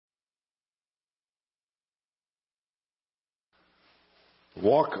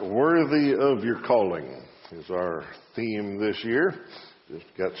Walk worthy of your calling is our theme this year. Just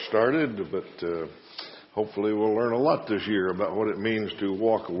got started, but hopefully we'll learn a lot this year about what it means to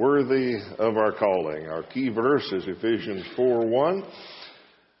walk worthy of our calling. Our key verse is Ephesians 4:1,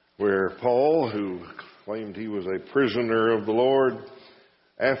 where Paul, who claimed he was a prisoner of the Lord,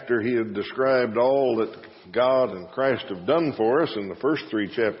 after he had described all that God and Christ have done for us in the first 3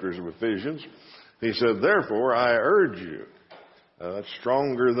 chapters of Ephesians, he said, "Therefore I urge you." That's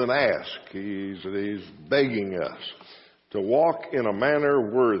stronger than ask. He's begging us to walk in a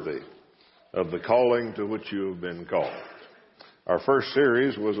manner worthy of the calling to which you have been called. Our first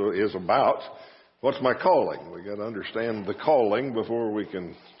series is about what's my calling. We got to understand the calling before we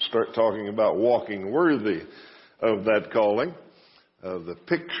can start talking about walking worthy of that calling. The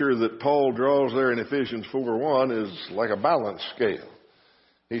picture that Paul draws there in Ephesians 4:1 is like a balance scale.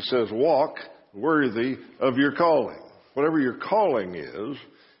 He says, walk worthy of your calling. Whatever your calling is,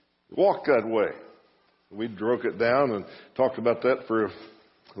 walk that way. We broke it down and talked about that for a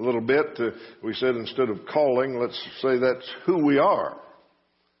little bit. We said instead of calling, let's say that's who we are.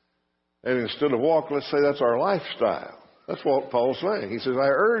 And instead of walk, let's say that's our lifestyle. That's what Paul's saying. He says, I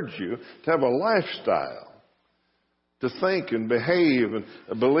urge you to have a lifestyle, to think and behave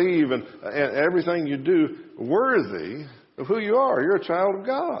and believe and everything you do worthy of who you are. You're a child of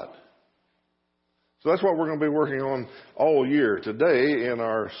God. So that's what we're going to be working on all year today in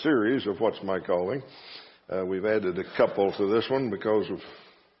our series of What's My Calling. We've added a couple to this one because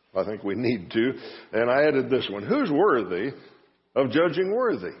I think we need to. And I added this one. Who's worthy of judging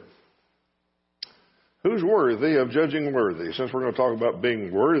worthy? Who's worthy of judging worthy? Since we're going to talk about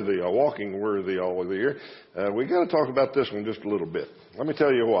being worthy, or walking worthy all of the year, we got to talk about this one just a little bit. Let me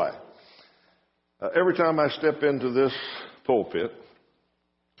tell you why. Every time I step into this pulpit,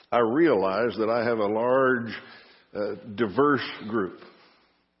 I realize that I have a large, diverse group.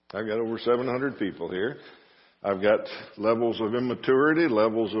 I've got over 700 people here. I've got levels of immaturity,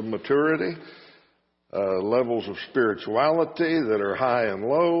 levels of maturity, levels of spirituality that are high and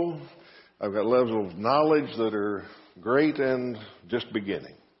low. I've got levels of knowledge that are great and just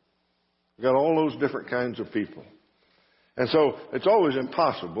beginning. I've got all those different kinds of people. And so it's always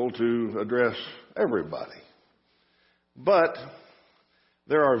impossible to address everybody. But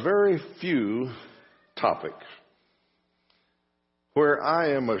there are very few topics where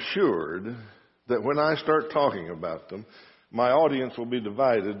I am assured that when I start talking about them, my audience will be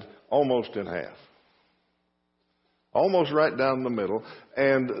divided almost in half. Almost right down the middle,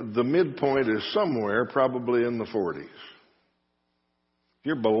 and the midpoint is somewhere probably in the 40s. If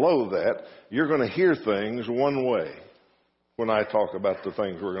you're below that, you're going to hear things one way when I talk about the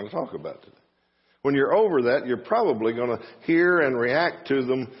things we're going to talk about today. When you're over that, you're probably going to hear and react to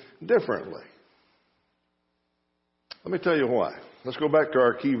them differently. Let me tell you why. Let's go back to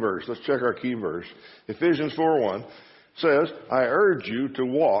our key verse. Let's check our key verse. Ephesians 4:1 says, I urge you to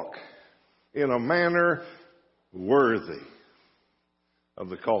walk in a manner worthy of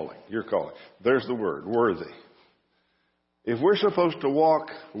the calling, your calling. There's the word, worthy. If we're supposed to walk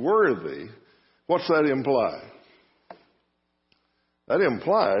worthy, what's that imply? That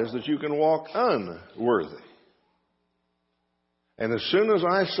implies that you can walk unworthy. And as soon as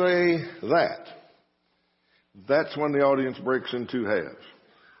I say that, that's when the audience breaks in 2 halves.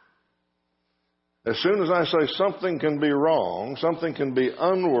 As soon as I say something can be wrong, something can be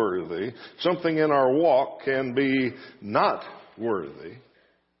unworthy, something in our walk can be not worthy,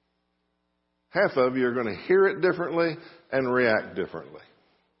 half of you are going to hear it differently and react differently.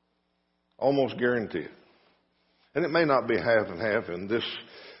 Almost guarantee it. And it may not be half and half in this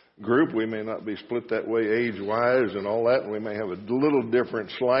group. We may not be split that way age-wise and all that. And we may have a little different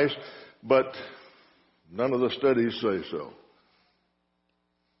slice, but none of the studies say so.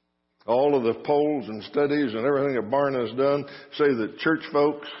 All of the polls and studies and everything that Barna's done say that church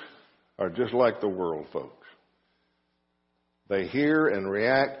folks are just like the world folks. They hear and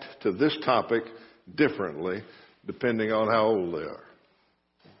react to this topic differently depending on how old they are.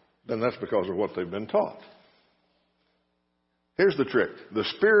 And that's because of what they've been taught. Here's the trick. The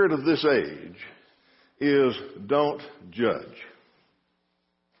spirit of this age is don't judge.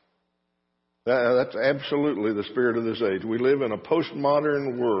 That's absolutely the spirit of this age. We live in a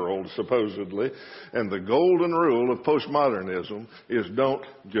postmodern world, supposedly, and the golden rule of postmodernism is don't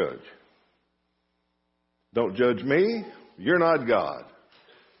judge. Don't judge me. You're not God.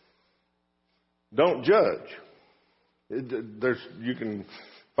 Don't judge. You can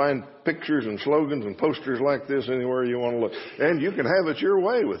find pictures and slogans and posters like this anywhere you want to look. And you can have it your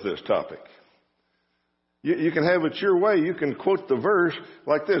way with this topic. You can have it your way. You can quote the verse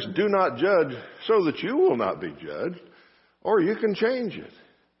like this, do not judge so that you will not be judged. or you can change it.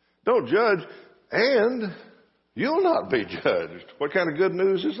 Don't judge, and you'll not be judged. What kind of good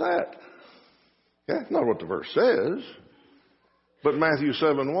news is that? Yeah, not what the verse says. But Matthew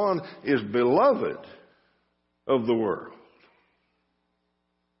 7:1 is beloved of the world.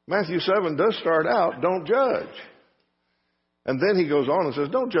 Matthew 7 does start out, don't judge. And then he goes on and says,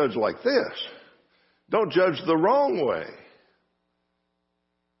 don't judge like this. Don't judge the wrong way.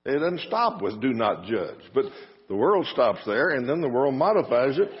 It doesn't stop with do not judge. But the world stops there, and then the world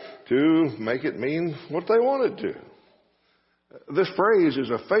modifies it to make it mean what they want it to. This phrase is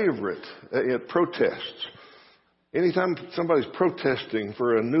a favorite at protests. Anytime somebody's protesting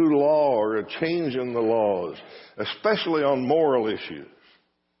for a new law or a change in the laws, especially on moral issues,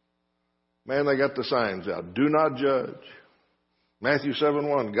 man, they got the signs out. Do not judge. Matthew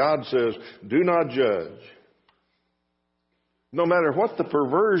 7:1, God says, do not judge. No matter what the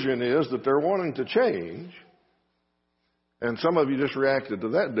perversion is that they're wanting to change, and some of you just reacted to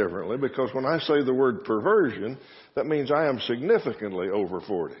that differently, because when I say the word perversion, that means I am significantly over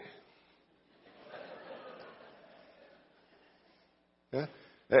 40. Yeah?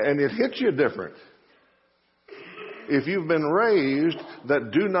 And it hits you different. If you've been raised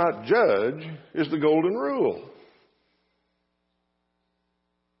that do not judge is the golden rule.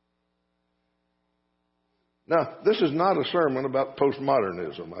 Now, this is not a sermon about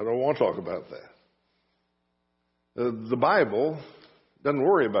postmodernism. I don't want to talk about that. The Bible doesn't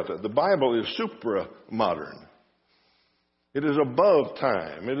worry about that. The Bible is supra-modern. It is above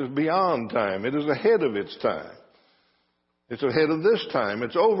time. It is beyond time. It is ahead of its time. It's ahead of this time.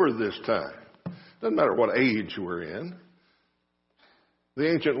 It's over this time. Doesn't matter what age we're in. The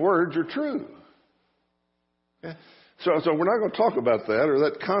ancient words are true. Okay? So we're not going to talk about that or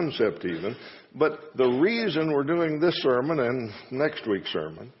that concept even. But the reason we're doing this sermon and next week's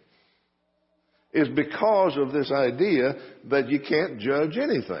sermon is because of this idea that you can't judge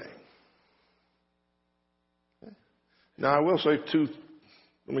anything. Okay? Now, I will say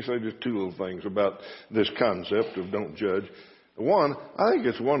let me say just two little things about this concept of don't judge. One, I think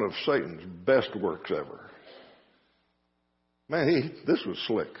it's one of Satan's best works ever. Man, this was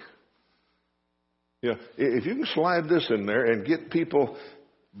slick. You know, if you can slide this in there and get people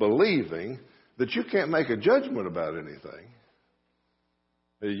believing that you can't make a judgment about anything,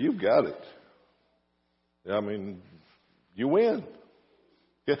 you've got it. I mean, you win.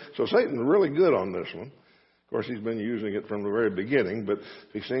 Yeah, so Satan's really good on this one. Of course, he's been using it from the very beginning, but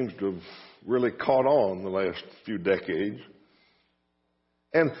he seems to have really caught on the last few decades.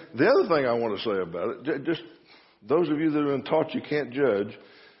 And the other thing I want to say about it, just those of you that have been taught you can't judge,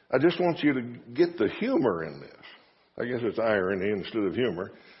 I just want you to get the humor in this. I guess it's irony instead of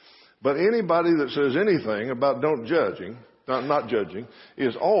humor. But anybody that says anything about not judging,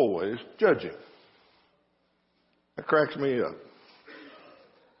 is always judging. That cracks me up.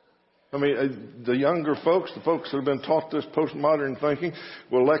 I mean, the younger folks, the folks that have been taught this postmodern thinking,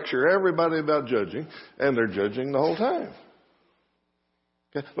 will lecture everybody about judging, and they're judging the whole time.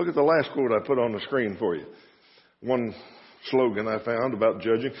 Okay? Look at the last quote I put on the screen for you. One slogan I found about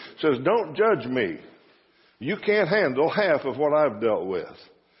judging says, don't judge me. You can't handle half of what I've dealt with.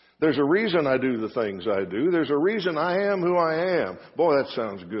 There's a reason I do the things I do. There's a reason I am who I am. Boy, that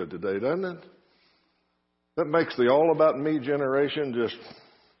sounds good today, doesn't it? That makes the all about me generation just,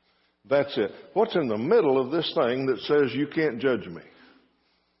 that's it. What's in the middle of this thing that says you can't judge me?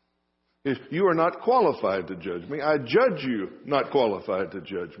 If you are not qualified to judge me, I judge you not qualified to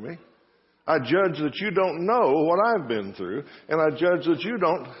judge me. I judge that you don't know what I've been through, and I judge that you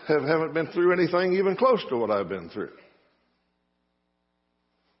haven't been through anything even close to what I've been through.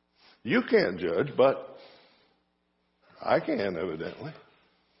 You can't judge, but I can, evidently.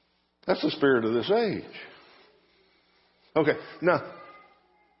 That's the spirit of this age. Okay, now,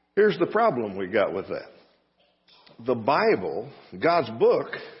 here's the problem we got with that. The Bible, God's book,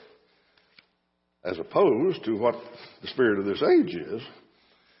 as opposed to what the spirit of this age is,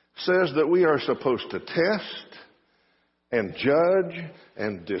 says that we are supposed to test and judge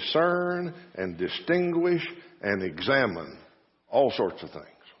and discern and distinguish and examine all sorts of things.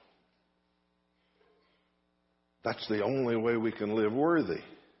 That's the only way we can live worthy.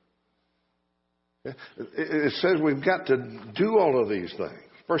 It says we've got to do all of these things.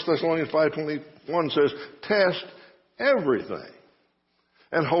 1 Thessalonians 5:21 says, test everything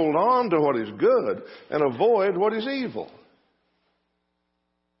and hold on to what is good and avoid what is evil.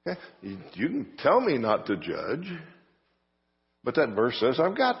 You can tell me not to judge, but that verse says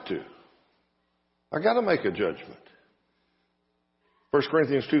I've got to. I've got to make a judgment. 1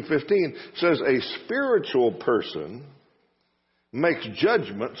 Corinthians 2:15 says a spiritual person makes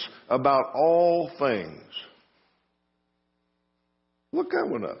judgments about all things. Look that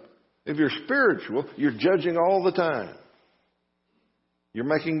one up. If you're spiritual, you're judging all the time. You're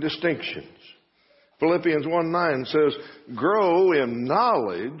making distinctions. Philippians 1:9 says, grow in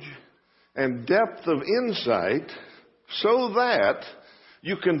knowledge and depth of insight so that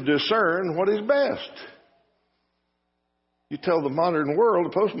you can discern what is best. You tell the modern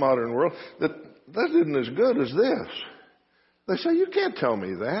world, the postmodern world, that isn't as good as this. They say, you can't tell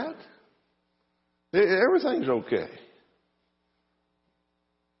me that. Everything's okay.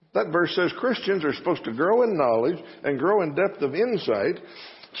 That verse says Christians are supposed to grow in knowledge and grow in depth of insight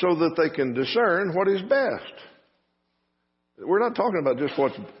so that they can discern what is best. We're not talking about just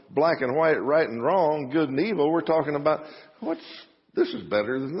what's black and white, right and wrong, good and evil. We're talking about this is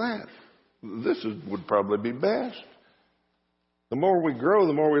better than that. Would probably be best. The more we grow,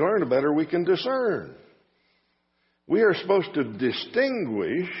 the more we learn, the better we can discern. We are supposed to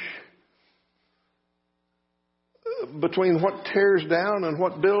distinguish between what tears down and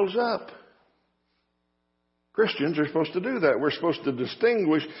what builds up. Christians are supposed to do that. We're supposed to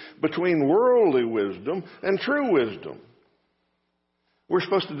distinguish between worldly wisdom and true wisdom. We're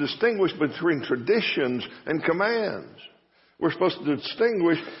supposed to distinguish between traditions and commands. We're supposed to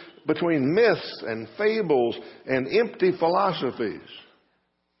distinguish between myths and fables and empty philosophies.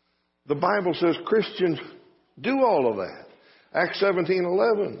 The Bible says Christians do all of that. Acts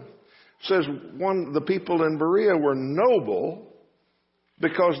 17:11 says the people in Berea were noble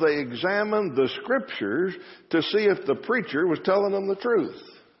because they examined the scriptures to see if the preacher was telling them the truth.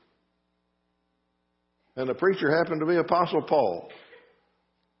 And the preacher happened to be Apostle Paul.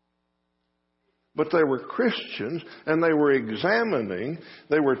 But they were Christians, and they were examining,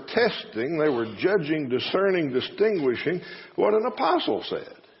 they were testing, they were judging, discerning, distinguishing what an apostle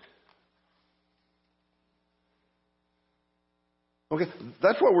said. Okay,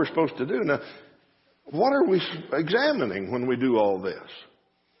 that's what we're supposed to do. Now, what are we examining when we do all this?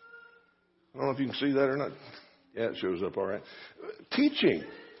 I don't know if you can see that or not. Yeah, it shows up all right. Teaching.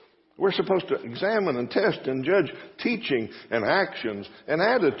 We're supposed to examine and test and judge teaching and actions and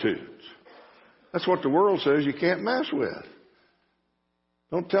attitudes. That's what the world says you can't mess with.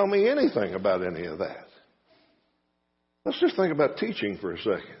 Don't tell me anything about any of that. Let's just think about teaching for a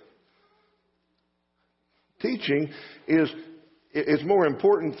second. Teaching is more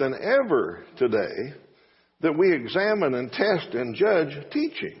important than ever today that we examine and test and judge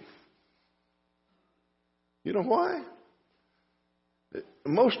teaching. You know why?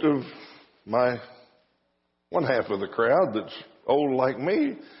 Most of one half of the crowd that's old like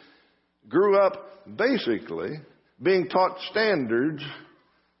me grew up basically being taught standards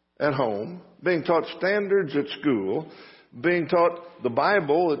at home, being taught standards at school, being taught the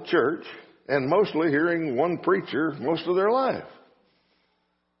Bible at church, and mostly hearing one preacher most of their life.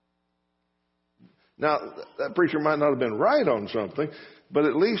 Now, that preacher might not have been right on something, but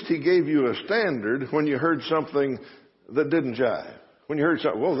at least he gave you a standard when you heard something that didn't jive. When you heard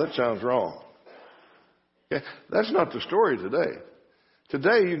something, whoa, that sounds wrong. Okay? That's not the story today.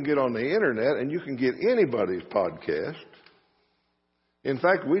 Today you can get on the internet and you can get anybody's podcast. In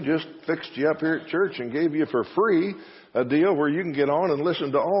fact, we just fixed you up here at church and gave you for free a deal where you can get on and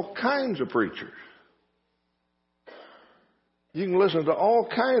listen to all kinds of preachers. You can listen to all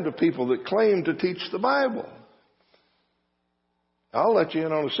kinds of people that claim to teach the Bible. I'll let you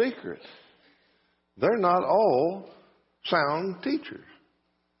in on a secret. They're not all sound teachers.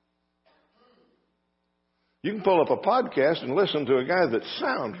 You can pull up a podcast and listen to a guy that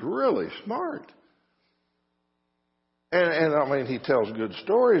sounds really smart. And I mean, he tells good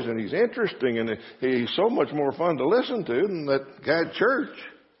stories and he's interesting and he's so much more fun to listen to than that guy at church.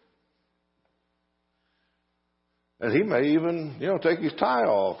 And he may even, take his tie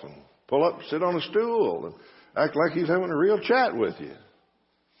off and pull up, sit on a stool and act like he's having a real chat with you.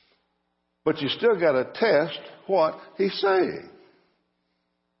 But you still got to test what he's saying.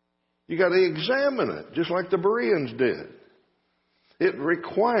 You got to examine it, just like the Bereans did. It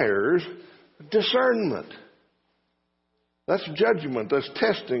requires discernment. That's judgment. That's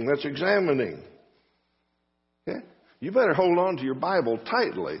testing. That's examining. Okay? You better hold on to your Bible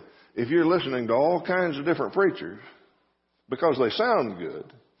tightly if you're listening to all kinds of different preachers because they sound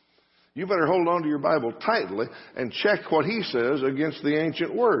good. You better hold on to your Bible tightly and check what he says against the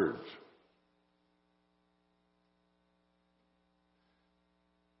ancient words.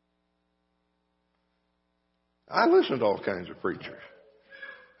 I listen to all kinds of preachers.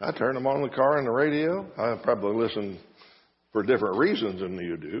 I turn them on in the car and the radio. I probably listen for different reasons than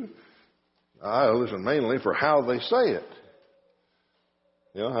you do. I listen mainly for how they say it.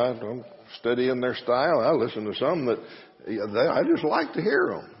 I'm studying their style. I listen to some that I just like to hear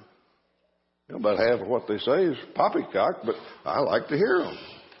them. About half of what they say is poppycock, but I like to hear them.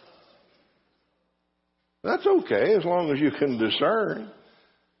 That's okay as long as you can discern.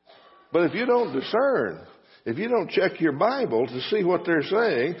 But if you don't discern, if you don't check your Bible to see what they're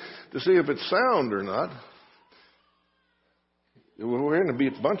saying, to see if it's sound or not, we're going to be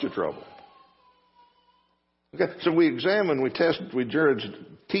in a bunch of trouble. Okay, so we examine, we test, we judge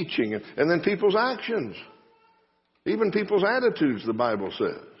teaching, and then people's actions. Even people's attitudes, the Bible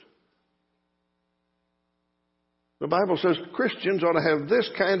says. The Bible says Christians ought to have this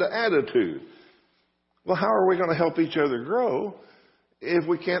kind of attitude. Well, how are we going to help each other grow if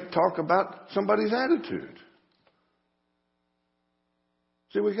we can't talk about somebody's attitude?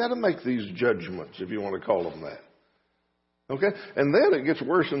 See, we've got to make these judgments, if you want to call them that. Okay? And then it gets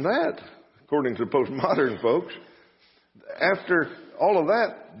worse than that, according to postmodern folks. After all of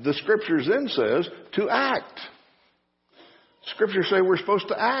that, the Scriptures then says to act. Scriptures say we're supposed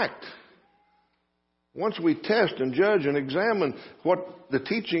to act. Once we test and judge and examine what the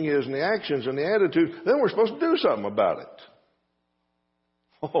teaching is and the actions and the attitude, then we're supposed to do something about it.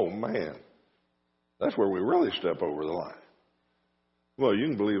 Oh, man. That's where we really step over the line. Well, you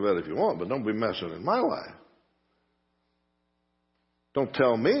can believe that if you want, but don't be messing in my life. Don't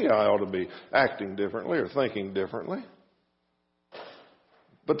tell me I ought to be acting differently or thinking differently.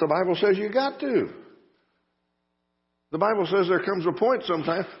 But the Bible says you got to. The Bible says there comes a point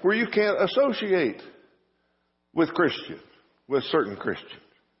sometimes where you can't associate with Christians, with certain Christians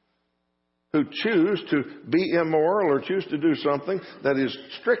who choose to be immoral or choose to do something that is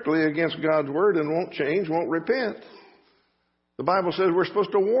strictly against God's Word and won't change, won't repent. The Bible says we're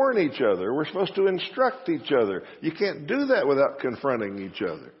supposed to warn each other. We're supposed to instruct each other. You can't do that without confronting each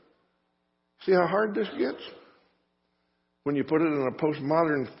other. See how hard this gets? When you put it in a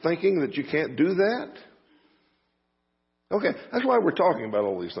postmodern thinking that you can't do that? Okay, that's why we're talking about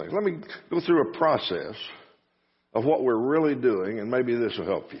all these things. Let me go through a process of what we're really doing, and maybe this will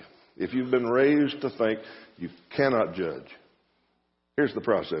help you. If you've been raised to think you cannot judge. Here's the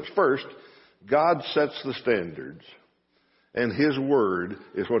process. First, God sets the standards, and His Word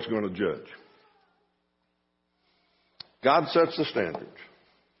is what's going to judge. God sets the standards.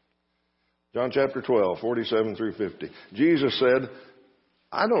 John chapter 12, 47 through 50. Jesus said,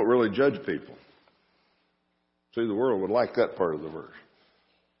 I don't really judge people. See, the world would like that part of the verse.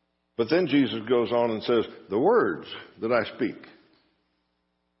 But then Jesus goes on and says, the words that I speak,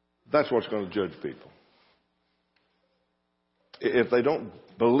 that's what's going to judge people. If they don't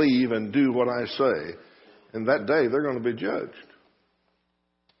believe and do what I say, in that day they're going to be judged.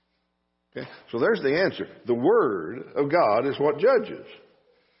 Okay? So there's the answer. The Word of God is what judges.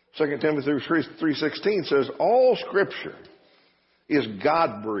 2 Timothy 3:16 says, all Scripture is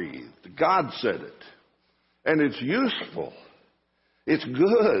God-breathed. God said it. And it's useful. It's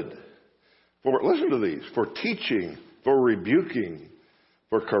good. Listen to these. For teaching, for rebuking,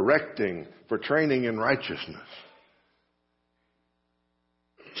 for correcting, for training in righteousness.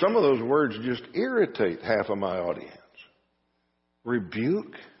 Some of those words just irritate half of my audience.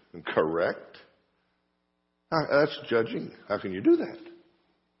 Rebuke and correct. That's judging. How can you do that?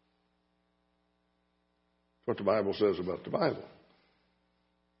 That's what the Bible says about the Bible.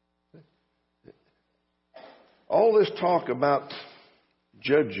 All this talk about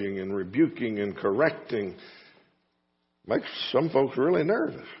judging and rebuking and correcting makes some folks really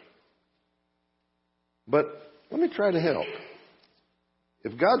nervous. But let me try to help.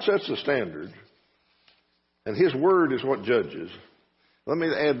 If God sets the standard and His Word is what judges, let me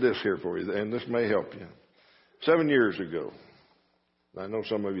add this here for you, and this may help you. 7 years ago, I know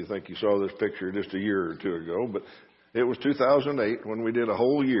some of you think you saw this picture just a year or two ago, but it was 2008 when we did a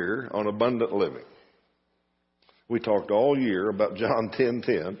whole year on abundant living. We talked all year about John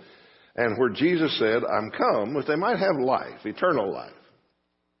 10:10, and where Jesus said, I'm come that they might have life, eternal life,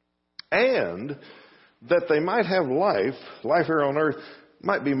 and that they might have life here on earth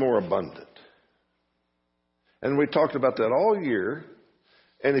might be more abundant. And we talked about that all year,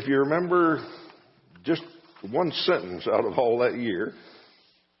 and if you remember just one sentence out of all that year,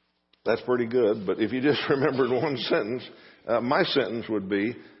 that's pretty good, but if you just remembered one sentence, my sentence would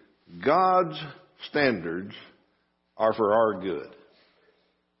be, God's standards are for our good.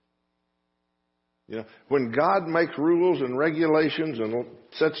 You know, when God makes rules and regulations and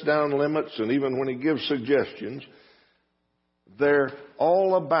sets down limits, and even when He gives suggestions, they're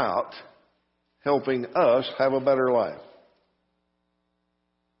all about helping us have a better life.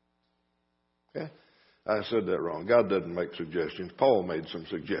 Okay? I said that wrong. God doesn't make suggestions. Paul made some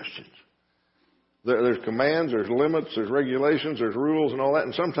suggestions. There's commands, there's limits, there's regulations, there's rules and all that.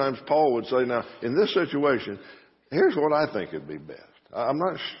 And sometimes Paul would say, now, in this situation, here's what I think would be best. I'm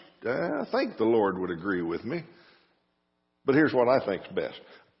not I think the Lord would agree with me. But here's what I think's best.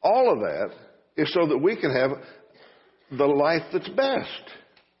 All of that is so that we can have the life that's best.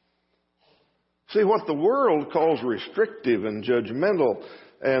 See, what the world calls restrictive and judgmental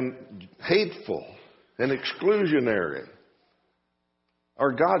and hateful and exclusionary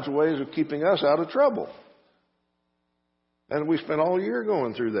are God's ways of keeping us out of trouble. And we spent all year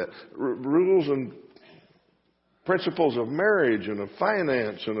going through that. Rules and principles of marriage and of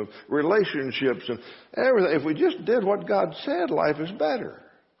finance and of relationships and everything. If we just did what God said, life is better.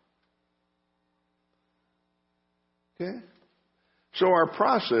 Okay? So our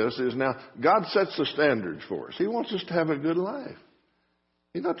process is now, God sets the standards for us. He wants us to have a good life.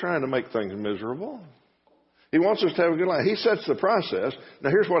 He's not trying to make things miserable. He wants us to have a good life. He sets the process. Now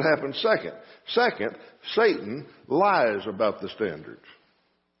here's what happens second. Second, Satan lies about the standards.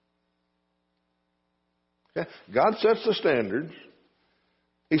 Okay? God sets the standards.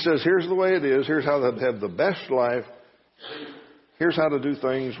 He says, here's the way it is. Here's how to have the best life. Here's how to do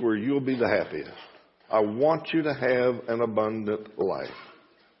things where you'll be the happiest. I want you to have an abundant life.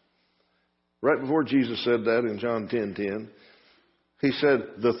 Right before Jesus said that in John 10:10, he said,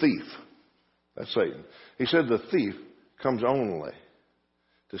 the thief, that's Satan, he said the thief comes only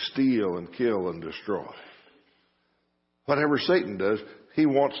to steal and kill and destroy. Whatever Satan does, he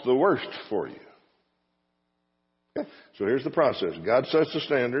wants the worst for you. Okay? So here's the process. God sets the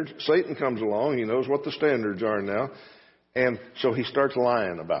standards. Satan comes along. He knows what the standards are now. And so he starts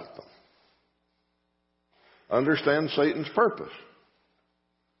lying about them. Understand Satan's purpose.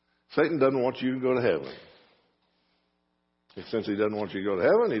 Satan doesn't want you to go to heaven. And since he doesn't want you to go to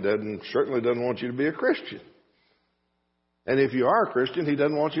heaven, he certainly doesn't want you to be a Christian. And if you are a Christian, he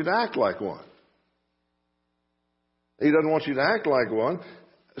doesn't want you to act like one. He doesn't want you to act like one,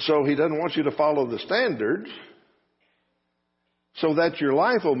 so he doesn't want you to follow the standards so that your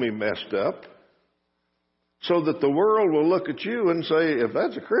life will be messed up, so that the world will look at you and say, if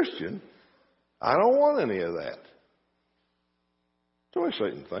that's a Christian, I don't want any of that. That's the way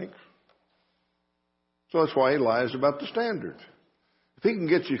Satan thinks. So that's why he lies about the standards. If he can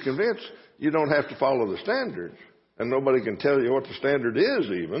get you convinced you don't have to follow the standards, and nobody can tell you what the standard is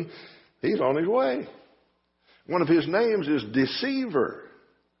even, he's on his way. One of his names is Deceiver.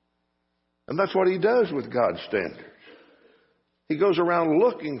 And that's what he does with God's standards. He goes around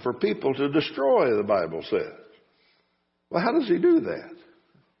looking for people to destroy, the Bible says. Well, how does he do that?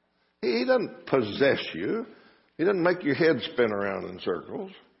 He doesn't possess you. He doesn't make your head spin around in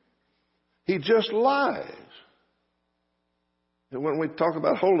circles. He just lies. And when we talk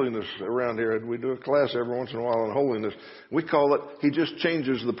about holiness around here, and we do a class every once in a while on holiness, we call it, he just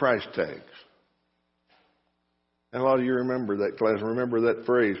changes the price tags. And a lot of you remember that class, remember that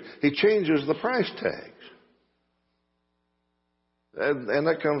phrase. He changes the price tags. And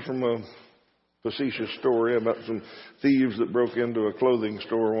that comes from a facetious story about some thieves that broke into a clothing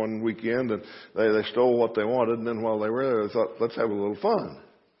store one weekend, and they stole what they wanted, and then while they were there, they thought, let's have a little fun.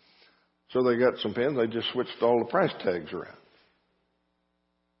 So they got some pens, they just switched all the price tags around.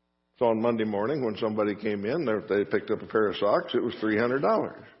 So on Monday morning, when somebody came in, they picked up a pair of socks, it was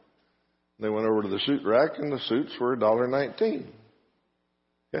 $300. They went over to the suit rack, and the suits were $1.19.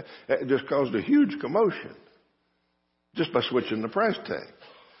 Okay? It just caused a huge commotion just by switching the price tag.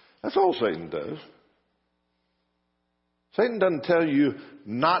 That's all Satan does. Satan doesn't tell you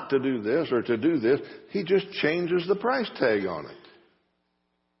not to do this or to do this. He just changes the price tag on it.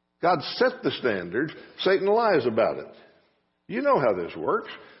 God set the standards. Satan lies about it. You know how this works.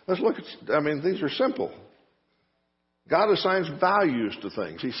 Let's look at, these are simple. God assigns values to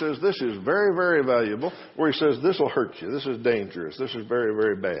things. He says this is very, very valuable, or he says this will hurt you. This is dangerous. This is very,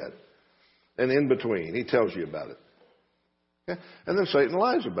 very bad. And in between, he tells you about it. Okay? And then Satan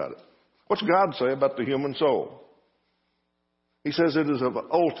lies about it. What's God say about the human soul? He says it is of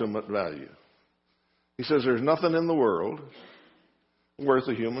ultimate value. He says there's nothing in the world worth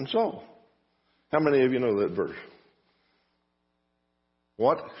a human soul. How many of you know that verse?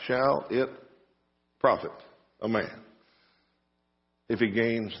 What shall it profit a man if he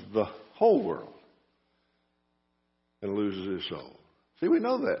gains the whole world and loses his soul? See, we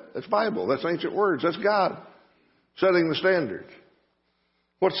know that. That's Bible. That's ancient words. That's God setting the standards.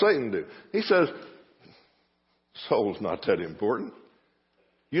 What's Satan do? He says, soul's not that important.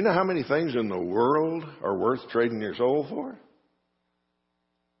 You know how many things in the world are worth trading your soul for?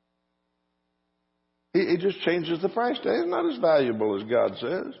 He just changes the price tag. It's not as valuable as God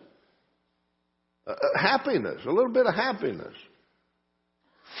says. Happiness, a little bit of happiness.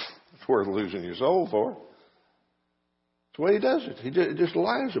 It's worth losing your soul for. That's the way he does it. He just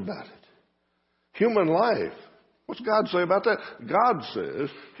lies about it. Human life. What's God say about that? God says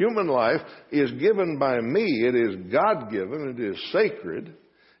human life is given by me. It is God-given. It is sacred.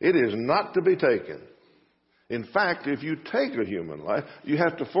 It is not to be taken. In fact, if you take a human life, you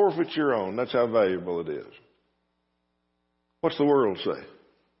have to forfeit your own. That's how valuable it is. What's the world say?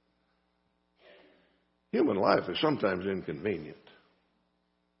 Human life is sometimes inconvenient.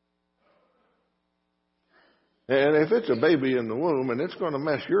 And if it's a baby in the womb and it's going to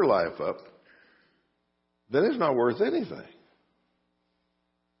mess your life up, then it's not worth anything.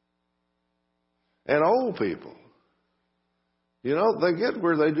 And old people, they get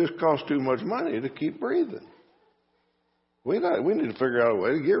where they just cost too much money to keep breathing. We need to figure out a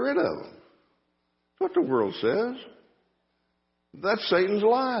way to get rid of them. That's what the world says. That's Satan's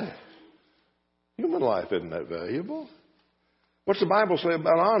lie. Human life isn't that valuable. What's the Bible say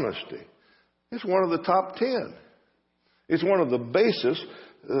about honesty? It's one of the top 10. It's one of the basis,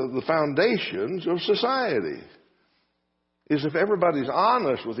 the foundations of society. Is if everybody's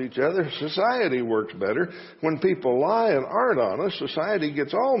honest with each other, society works better. When people lie and aren't honest, society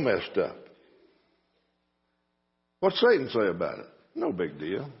gets all messed up. What's Satan say about it? No big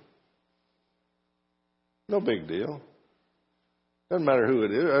deal. No big deal. Doesn't matter who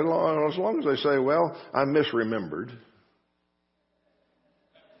it is. As long as they say, well, I misremembered,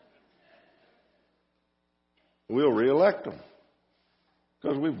 we'll reelect them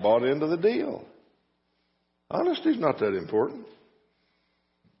because we've bought into the deal. Honesty's not that important.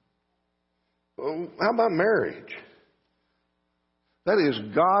 Well, how about marriage? That is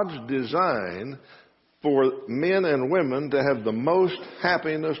God's design for men and women to have the most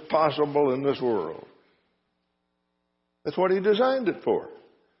happiness possible in this world. That's what He designed it for.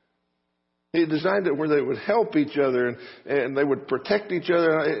 He designed it where they would help each other and they would protect each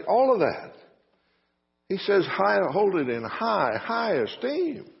other, all of that. He says hold it in high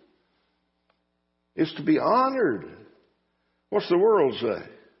esteem. It's to be honored. What's the world say?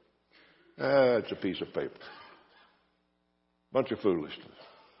 It's a piece of paper. Bunch of foolishness.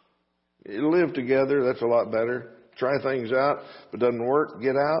 You live together, that's a lot better. Try things out. If it doesn't work,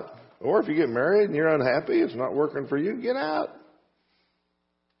 get out. Or if you get married and you're unhappy, it's not working for you, get out.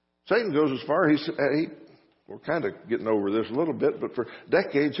 Satan goes as far, we're kind of getting over this a little bit, but for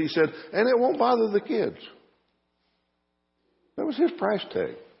decades he said, and it won't bother the kids. That was his price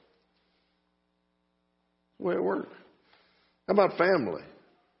tag. That's the way it works. How about family?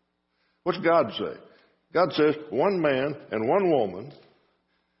 What's God say? God says one man and one woman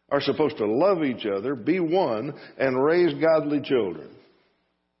are supposed to love each other, be one, and raise godly children.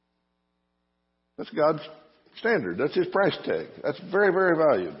 That's God's standard. That's His price tag. That's very, very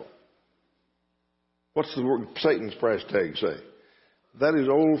valuable. What's Satan's price tag say? That is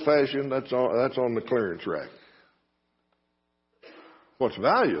old-fashioned. That's on the clearance rack. What's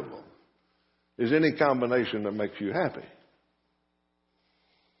valuable is any combination that makes you happy.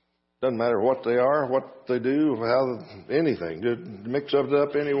 Doesn't matter what they are, what they do, anything. Just mix it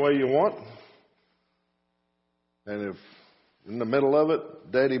up any way you want. And if in the middle of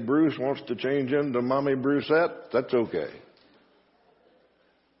it, Daddy Bruce wants to change into Mommy Brucette, that's okay.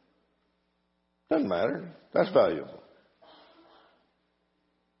 Doesn't matter. That's valuable.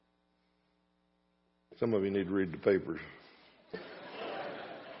 Some of you need to read the papers.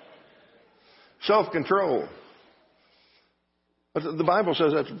 Self-control. The Bible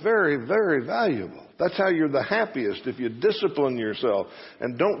says that's very, very valuable. That's how you're the happiest, if you discipline yourself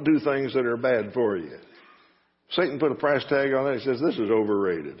and don't do things that are bad for you. Satan put a price tag on it. He says, this is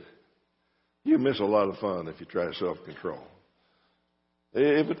overrated. You miss a lot of fun if you try self-control.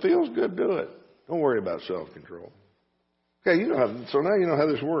 If it feels good, do it. Don't worry about self-control. Okay, so now you know how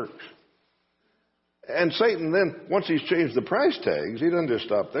this works. And Satan then, once he's changed the price tags, he doesn't just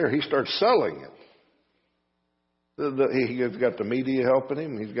stop there. He starts selling it. He's got the media helping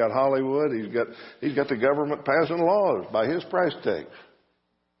him. He's got Hollywood. He's got the government passing laws by his price tags.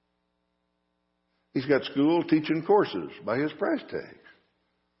 He's got school teaching courses by his price tags.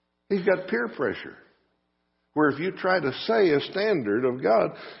 He's got peer pressure, where if you try to say a standard of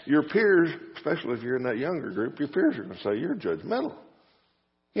God, your peers, especially if you're in that younger group, your peers are going to say you're judgmental.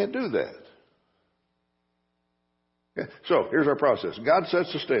 You can't do that. Okay, so here's our process. God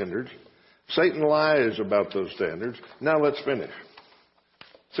sets the standards. Satan lies about those standards. Now let's finish.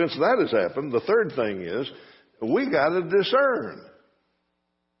 Since that has happened, the third thing is we got to discern.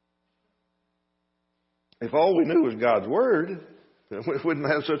 If all we knew was God's Word, then we wouldn't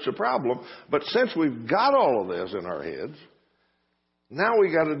have such a problem. But since we've got all of this in our heads, now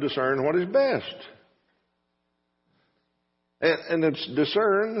we got to discern what is best. And it's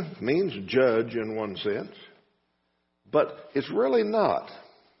discern means judge in one sense, but it's really not.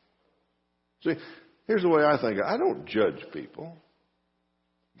 See, Here's the way I think. I don't judge people.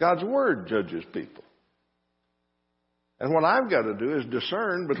 God's Word judges people. And what I've got to do is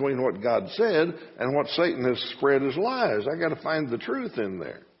discern between what God said and what Satan has spread as lies. I've got to find the truth in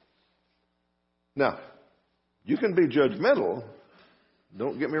there. Now, you can be judgmental.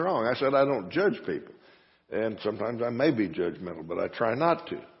 Don't get me wrong. I said I don't judge people. And sometimes I may be judgmental, but I try not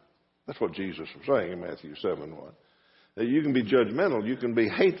to. That's what Jesus was saying in Matthew 7:1. That you can be judgmental, you can be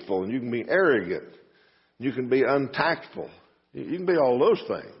hateful, and you can be arrogant. You can be untactful. You can be all those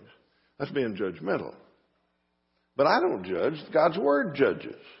things. That's being judgmental. But I don't judge. God's Word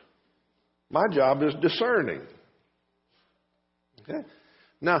judges. My job is discerning. Okay?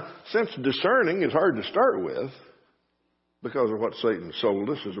 Now, since discerning is hard to start with, because of what Satan sold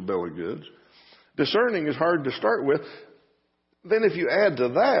us as a bill of goods, discerning is hard to start with. Then if you add to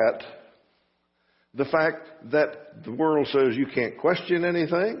that the fact that the world says you can't question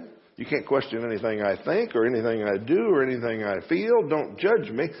anything, you can't question anything I think or anything I do or anything I feel, don't judge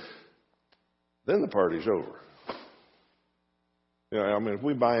me, then the party's over. If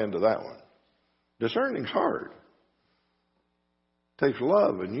we buy into that one. Discerning's hard. It takes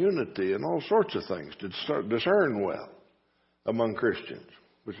love and unity and all sorts of things to discern well among Christians,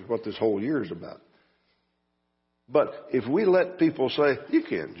 which is what this whole year is about. But if we let people say, you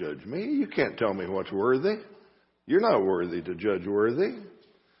can't judge me, you can't tell me what's worthy, you're not worthy to judge worthy,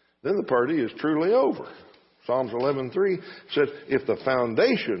 then the party is truly over. Psalms 11:3 says, if the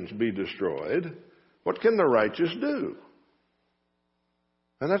foundations be destroyed, what can the righteous do?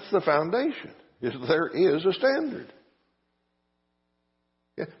 And that's the foundation. There is a standard.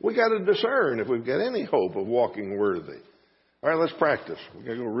 Yeah, we got to discern if we've got any hope of walking worthy. All right, let's practice. We're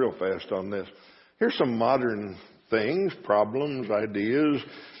going to go real fast on this. Here's some modern things, problems, ideas.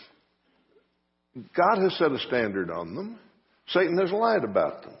 God has set a standard on them. Satan has lied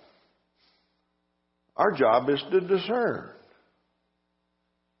about them. Our job is to discern.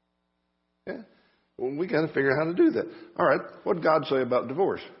 Yeah? Well, we got to figure out how to do that. All right, what did God say about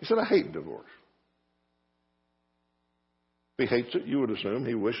divorce? He said, I hate divorce. If he hates it, you would assume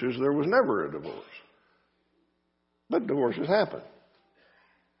he wishes there was never a divorce. But divorces happen.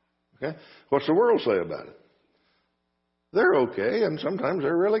 Okay? What's the world say about it? They're okay, and sometimes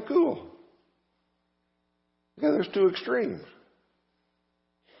they're really cool. Yeah, there's two extremes.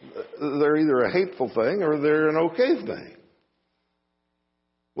 They're either a hateful thing or they're an okay thing.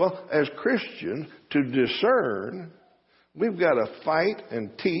 Well, as Christians, to discern, we've got to fight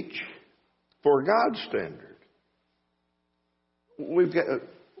and teach for God's standard. We'll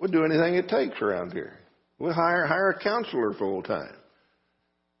do anything it takes around here. We'll hire a counselor full time,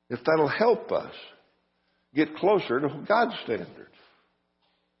 if that'll help us get closer to God's standards.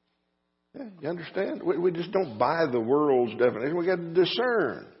 Yeah, you understand? We just don't buy the world's definition. We got to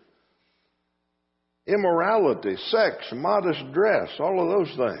discern. Immorality, sex, modest dress, all of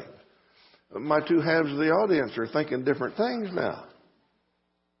those things. My two halves of the audience are thinking different things now.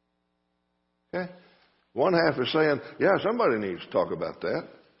 Okay? One half is saying, yeah, somebody needs to talk about that.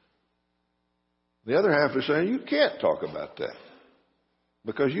 The other half is saying, you can't talk about that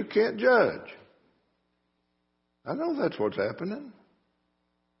because you can't judge. I know that's what's happening.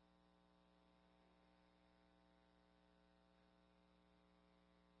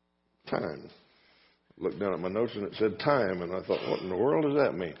 Time. Looked down at my notes and it said time, and I thought, what in the world does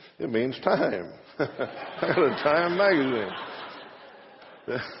that mean? It means time. I got a Time magazine.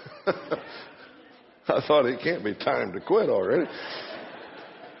 I thought it can't be time to quit already.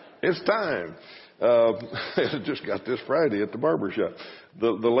 It's time. I just got this Friday at the barber shop.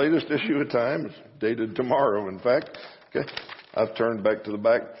 The latest issue of Time is dated tomorrow, in fact. Okay, I've turned back to the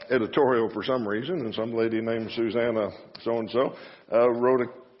back editorial for some reason, and some lady named Susanna so-and-so wrote an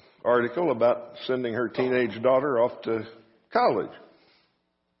article about sending her teenage daughter off to college.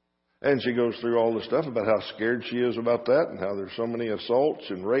 And she goes through all the stuff about how scared she is about that and how there's so many assaults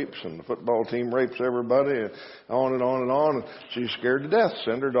and rapes and the football team rapes everybody and on and on and on. And she's scared to death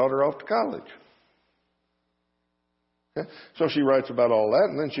to send her daughter off to college. Okay? So she writes about all that,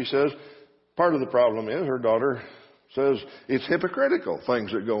 and then she says part of the problem is her daughter says it's hypocritical,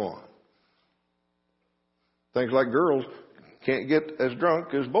 things that go on. Things like girls can't get as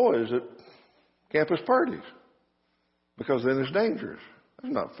drunk as boys at campus parties because then it's dangerous.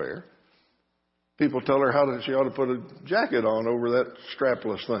 That's not fair. People tell her she ought to put a jacket on over that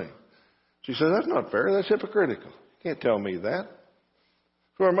strapless thing. She says, that's not fair. That's hypocritical. You can't tell me that.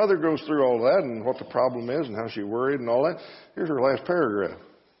 So her mother goes through all that and what the problem is and how she worried and all that. Here's her last paragraph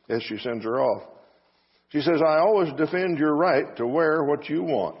as she sends her off. She says, I always defend your right to wear what you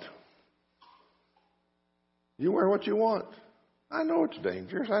want. You wear what you want. I know it's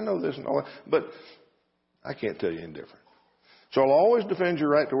dangerous. I know this and all that. But I can't tell you any different. So I'll always defend your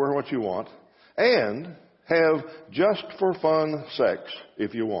right to wear what you want and have just for fun sex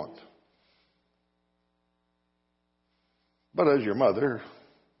if you want. But as your mother,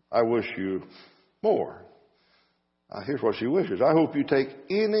 I wish you more. Here's what she wishes. I hope you take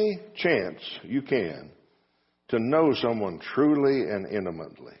any chance you can to know someone truly and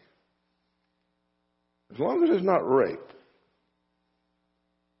intimately. As long as it's not rape.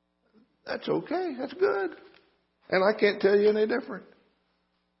 That's okay. That's good. And I can't tell you any different.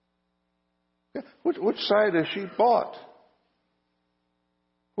 Which side has she bought?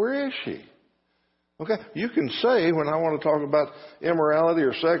 Where is she? Okay, you can say when I want to talk about immorality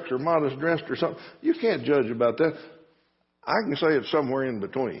or sex or modest dressed or something, you can't judge about that. I can say it's somewhere in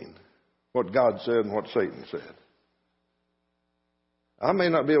between what God said and what Satan said. I may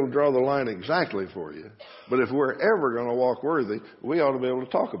not be able to draw the line exactly for you, but if we're ever going to walk worthy, we ought to be able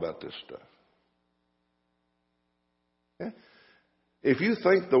to talk about this stuff. Okay? If you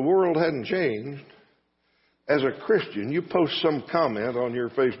think the world hadn't changed, as a Christian, you post some comment on your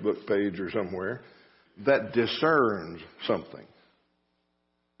Facebook page or somewhere that discerns something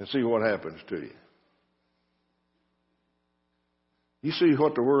and see what happens to you. You see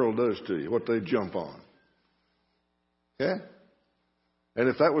what the world does to you, what they jump on. Okay? And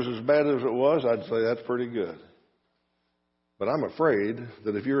if that was as bad as it was, I'd say that's pretty good. But I'm afraid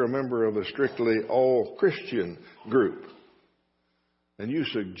that if you're a member of a strictly all-Christian group and you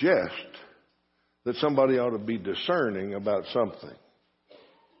suggest that somebody ought to be discerning about something,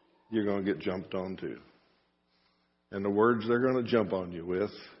 you're going to get jumped on too. And the words they're going to jump on you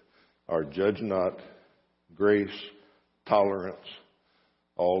with are judge not, grace, tolerance,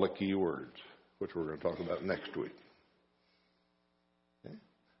 all the key words, which we're going to talk about next week. Okay?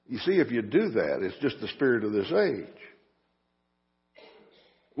 You see, if you do that, it's just the spirit of this age.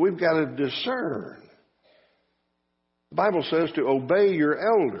 We've got to discern. The Bible says to obey your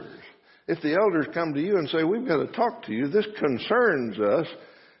elders. If the elders come to you and say, we've got to talk to you, this concerns us,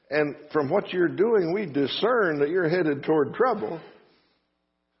 and from what you're doing, we discern that you're headed toward trouble,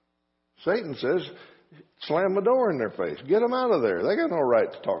 Satan says, slam the door in their face. Get them out of there. They got no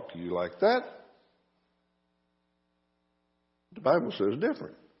right to talk to you like that. The Bible says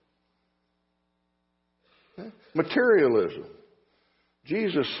different. Okay? Materialism.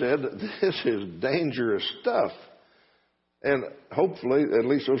 Jesus said that this is dangerous stuff. And hopefully, at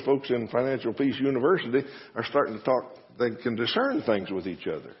least those folks in Financial Peace University are starting to talk. They can discern things with each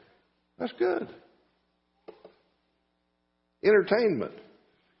other. That's good. Entertainment.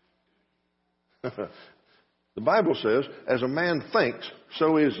 The Bible says, as a man thinks,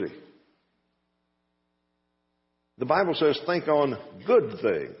 so is he. The Bible says, think on good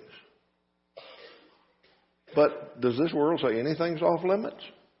things. But does this world say anything's off limits?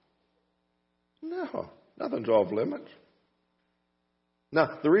 No, nothing's off limits.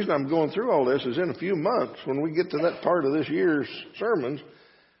 Now, the reason I'm going through all this is in a few months, when we get to that part of this year's sermons,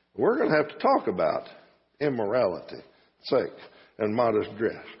 we're going to have to talk about immorality, sex, and modest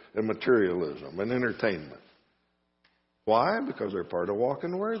dress, and materialism, and entertainment. Why? Because they're part of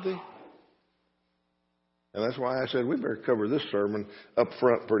walking worthy. And that's why I said we better cover this sermon up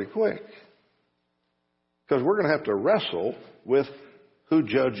front pretty quick. Because we're going to have to wrestle with who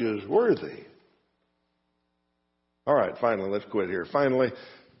judges worthy. All right, finally, let's quit here. Finally,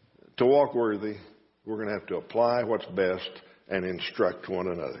 to walk worthy, we're going to have to apply what's best and instruct one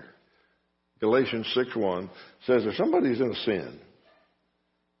another. Galatians 6:1 says if somebody's in a sin,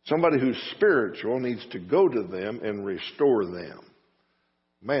 somebody who's spiritual needs to go to them and restore them.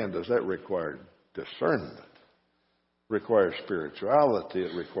 Man, does that require discernment. It requires spirituality.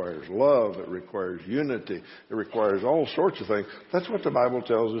 It requires love. It requires unity. It requires all sorts of things. That's what the Bible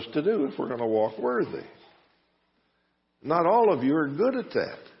tells us to do if we're going to walk worthy. Not all of you are good at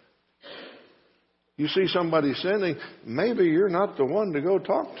that. You see somebody sinning, maybe you're not the one to go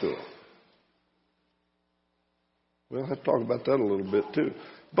talk to them. We'll have to talk about that a little bit too.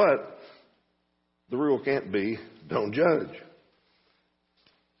 But the rule can't be, don't judge.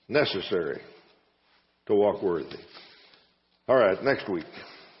 Necessary to walk worthy. All right, next week,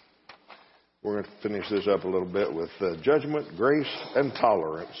 we're going to finish this up a little bit with judgment, grace, and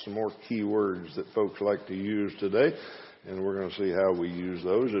tolerance. Some more key words that folks like to use today. And we're going to see how we use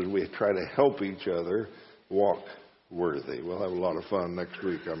those as we try to help each other walk worthy. We'll have a lot of fun next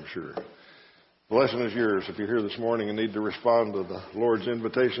week, I'm sure. The lesson is yours. If you're here this morning and need to respond to the Lord's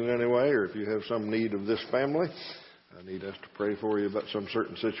invitation anyway, or if you have some need of this family, need us to pray for you about some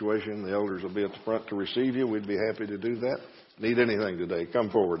certain situation, the elders will be at the front to receive you. We'd be happy to do that. Need anything today,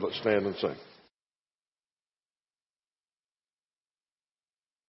 come forward. Let's stand and sing.